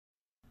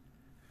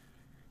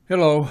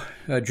Hello,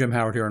 Jim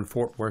Howard here in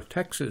Fort Worth,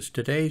 Texas.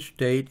 Today's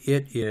date,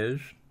 it is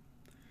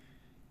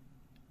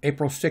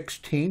April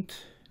 16th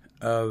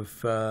of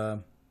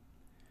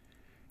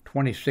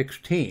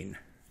 2016.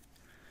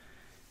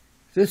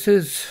 This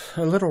is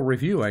a little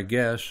review, I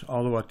guess,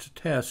 although it's a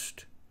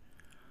test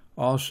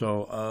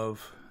also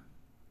of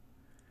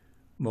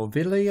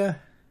Movavi,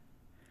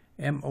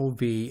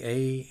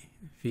 M-O-V-A-V-I,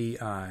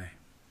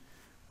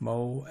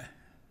 Movavi.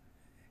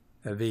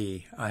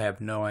 I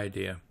have no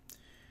idea.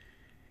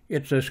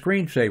 It's a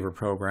screensaver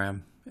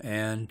program,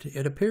 and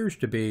it appears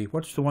to be,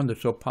 what's the one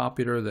that's so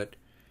popular that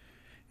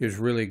is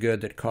really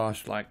good that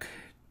costs like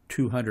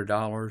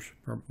 $200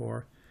 or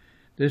more?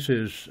 This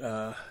is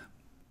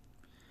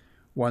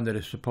one that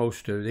is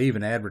supposed to, they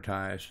even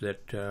advertise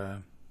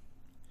that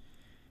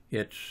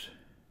it's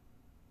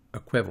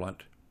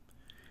equivalent.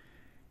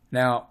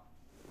 Now,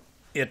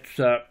 it's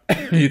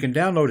you can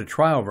download a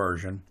trial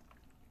version.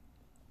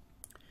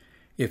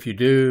 If you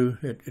do,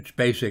 it's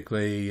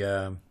basically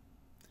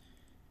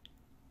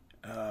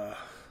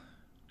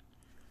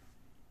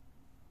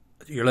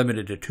you're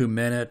limited to 2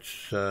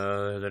 minutes.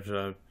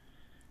 Their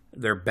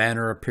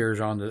banner appears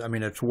on the. I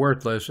mean, it's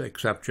worthless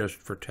except just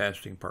for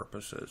testing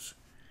purposes.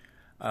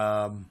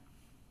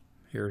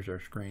 Here's our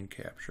screen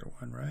capture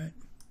one,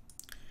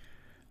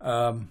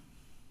 right?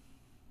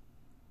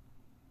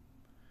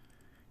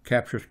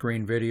 Capture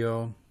screen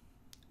video.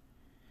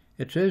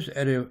 It says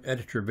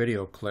edit your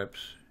video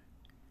clips.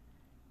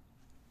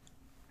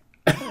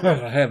 I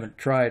haven't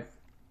tried.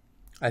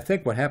 I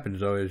think what happens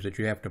though is that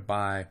you have to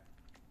buy.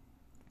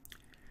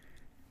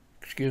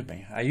 Excuse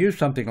me. I used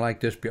something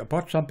like this. I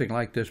bought something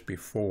like this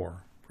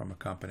before from a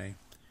company,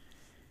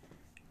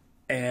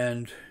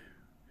 and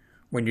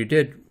when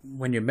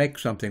you make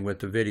something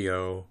with the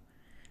video,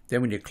 then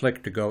when you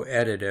click to go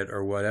edit it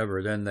or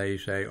whatever, then they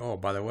say, oh,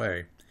 by the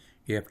way,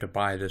 you have to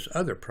buy this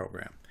other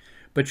program.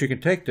 But you can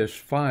take this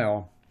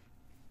file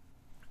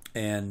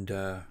and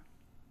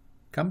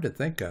come to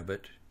think of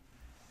it,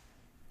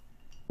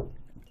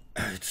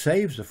 it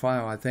saves the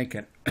file, I think,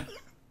 in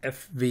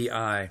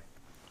FVI.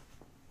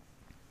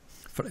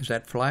 Is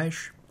that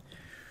Flash?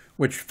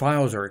 Which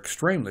files are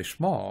extremely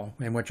small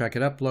and which I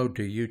could upload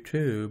to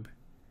YouTube.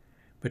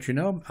 But you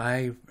know,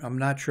 I'm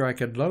not sure I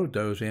could load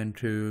those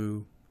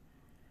into,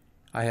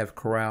 I have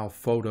Corel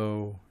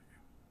Photo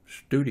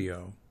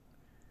Studio.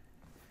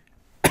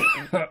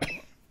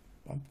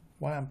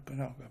 Why I'm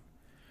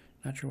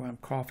not sure why I'm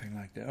coughing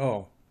like that.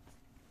 Oh,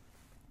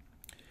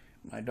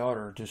 my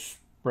daughter just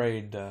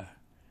sprayed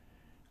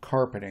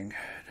carpeting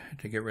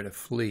to get rid of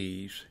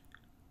fleas.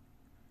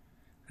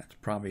 That's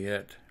probably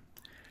it.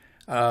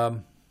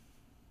 So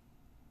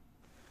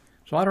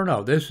I don't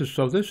know. This is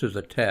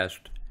a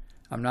test.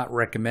 I'm not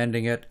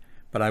recommending it,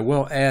 but I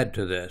will add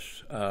to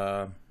this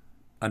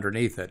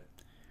underneath it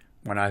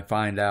when I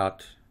find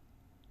out.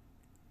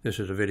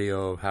 This is a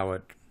video of how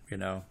it,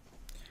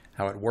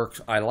 how it works.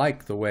 I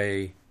like the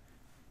way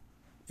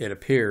it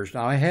appears.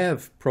 Now I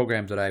have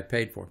programs that I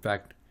paid for. In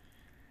fact,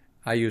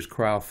 I use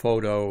Corel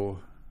Photo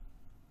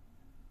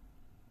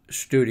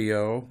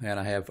Studio, and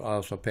I have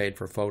also paid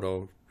for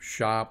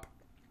Photoshop.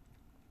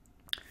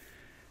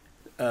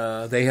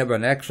 They have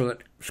an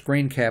excellent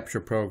screen capture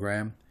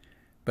program,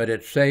 but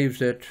it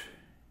saves it,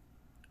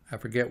 I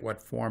forget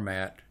what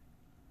format.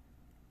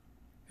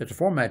 It's a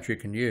format you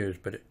can use,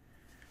 but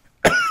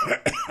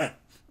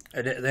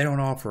they don't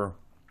offer,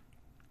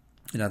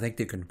 I think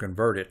they can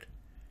convert it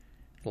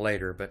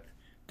later, but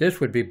this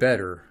would be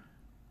better,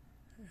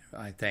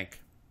 I think.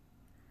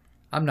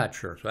 I'm not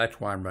sure, so that's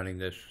why I'm running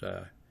this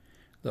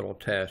little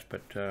test,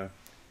 but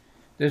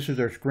this is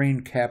our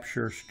Screen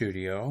Capture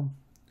Studio.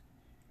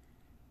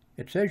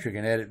 It says you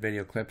can edit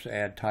video clips,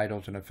 add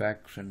titles and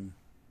effects, and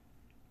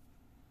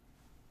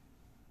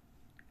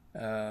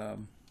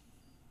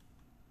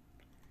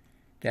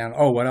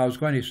what I was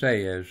going to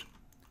say is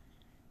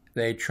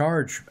they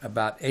charge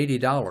about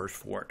 $80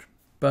 for it,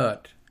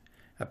 but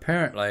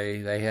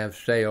apparently they have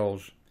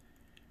sales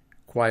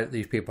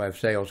these people have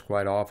sales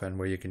quite often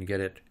where you can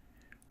get it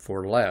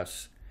for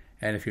less.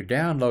 And if you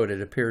download it,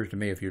 appears to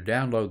me, if you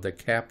download the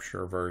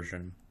capture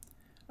version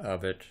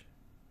of it,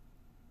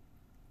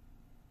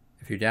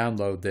 if you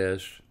download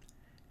this,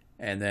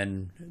 and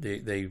then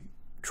the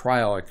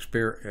trial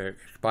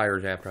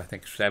expires after, I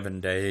think,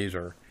 7 days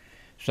or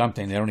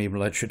something. They don't even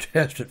let you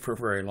test it for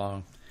very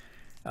long.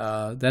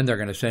 Then they're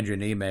going to send you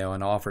an email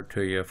and offer it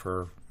to you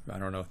for, I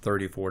don't know,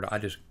 $34. I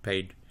just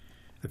paid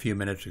a few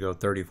minutes ago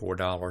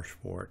 $34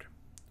 for it.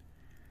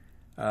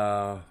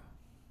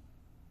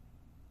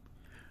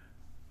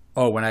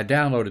 When I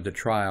downloaded the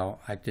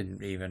trial, I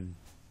didn't even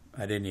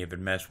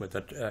mess with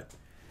it.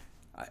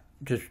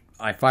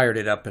 I fired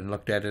it up and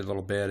looked at it a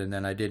little bit, and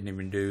then I didn't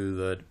even do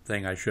the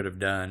thing I should have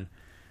done.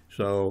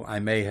 So I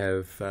may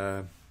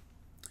have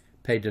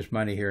paid this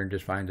money here and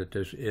just find that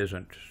this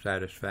isn't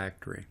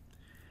satisfactory.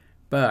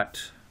 And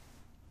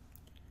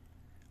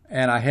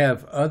I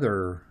have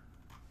other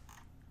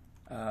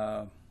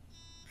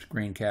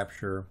screen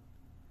capture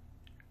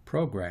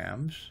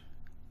programs.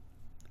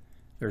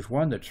 There's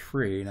one that's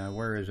free. Now,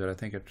 where is it? I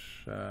think it's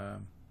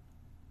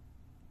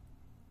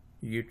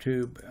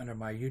YouTube, under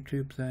my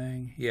YouTube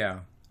thing. Yeah.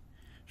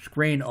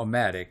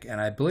 Screen-O-Matic.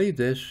 And I believe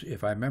this,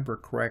 if I remember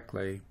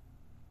correctly,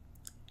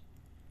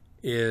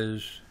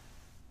 is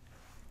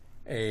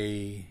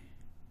a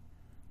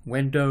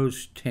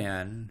Windows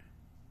 10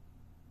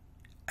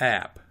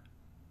 app.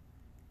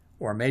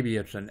 Or maybe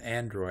it's an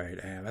Android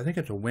app. I think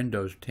it's a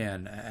Windows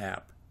 10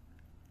 app.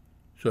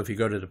 So if you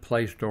go to the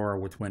Play Store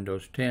with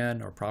Windows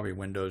 10 or probably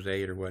Windows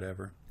 8 or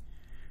whatever,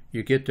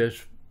 you get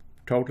this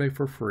totally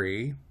for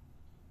free.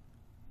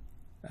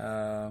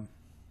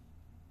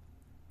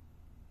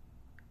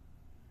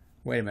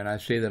 Wait a minute, I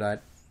see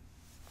that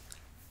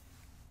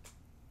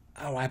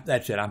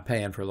that's it. I'm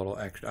paying for a little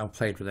extra. I'll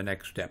pay for the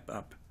next step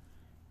up.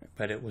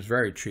 But it was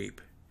very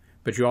cheap.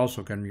 But you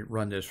also can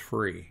run this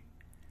free.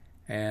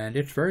 And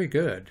it's very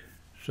good.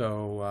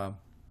 So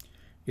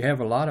you have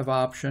a lot of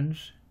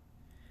options.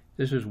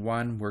 This is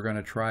one we're going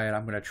to try it.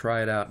 I'm going to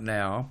try it out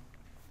now.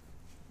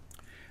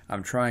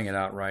 I'm trying it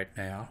out right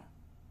now.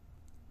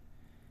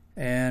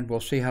 And we'll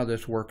see how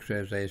this works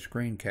as a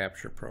screen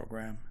capture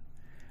program.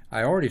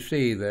 I already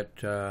see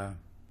that,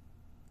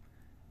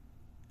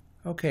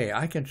 okay,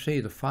 I can see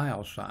the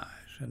file size.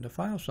 And the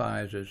file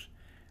size is,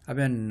 I've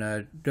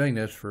been doing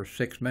this for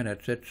 6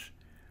 minutes. It's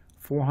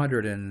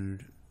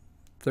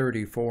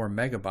 434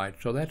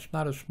 megabytes, so that's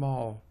not a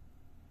small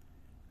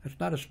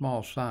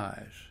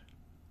size.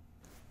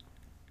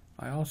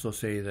 I also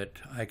see that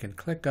I can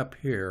click up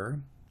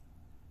here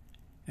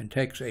and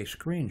takes a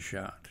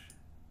screenshot.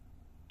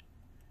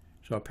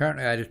 So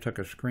apparently I just took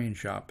a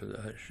screenshot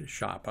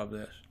of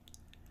this.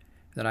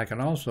 Then I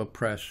can also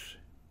press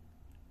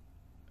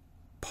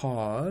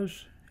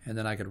pause, and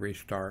then I can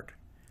restart.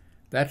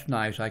 That's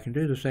nice. I can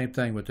do the same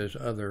thing with this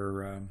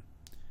other.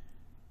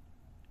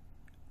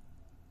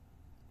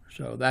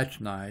 So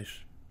that's nice.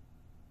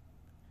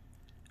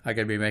 I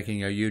could be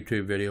making a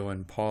YouTube video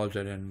and pause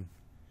it and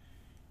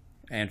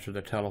answer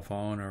the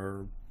telephone,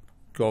 or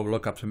go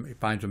look up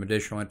find some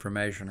additional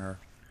information, or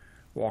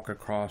walk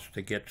across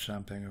to get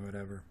something or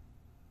whatever.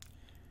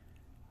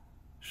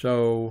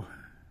 So,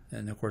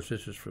 and of course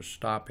this is for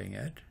stopping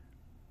it.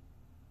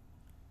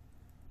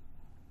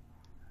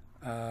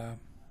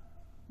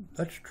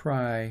 Let's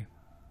try,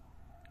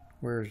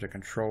 where's the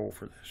control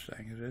for this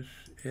thing? Is this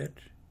it?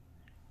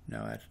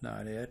 No, that's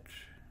not it.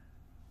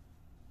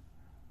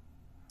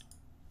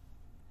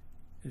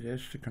 Is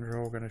this the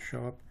control going to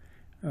show up?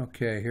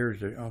 Okay, here's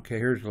the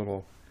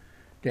little,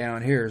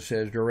 down here it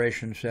says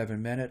duration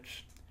 7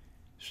 minutes,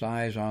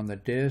 size on the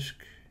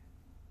disk,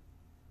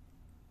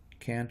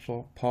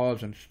 cancel,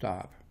 pause and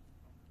stop.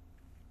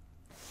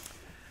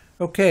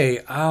 Okay,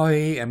 I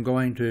am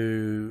going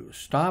to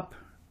stop,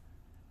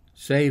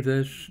 save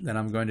this, then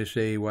I'm going to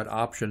see what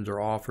options are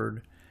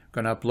offered.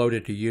 I'm going to upload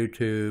it to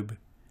YouTube,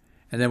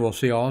 and then we'll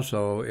see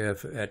also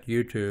if at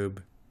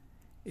YouTube,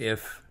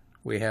 if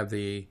we have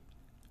if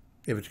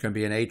it's going to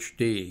be in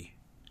HD.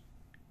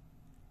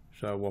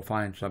 So we'll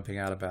find something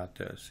out about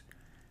this.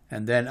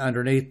 And then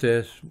underneath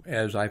this,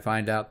 as I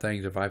find out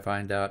things, if I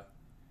find out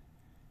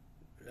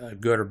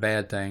good or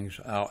bad things,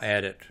 I'll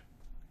add it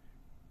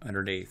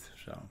underneath.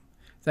 So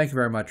thank you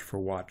very much for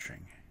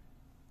watching.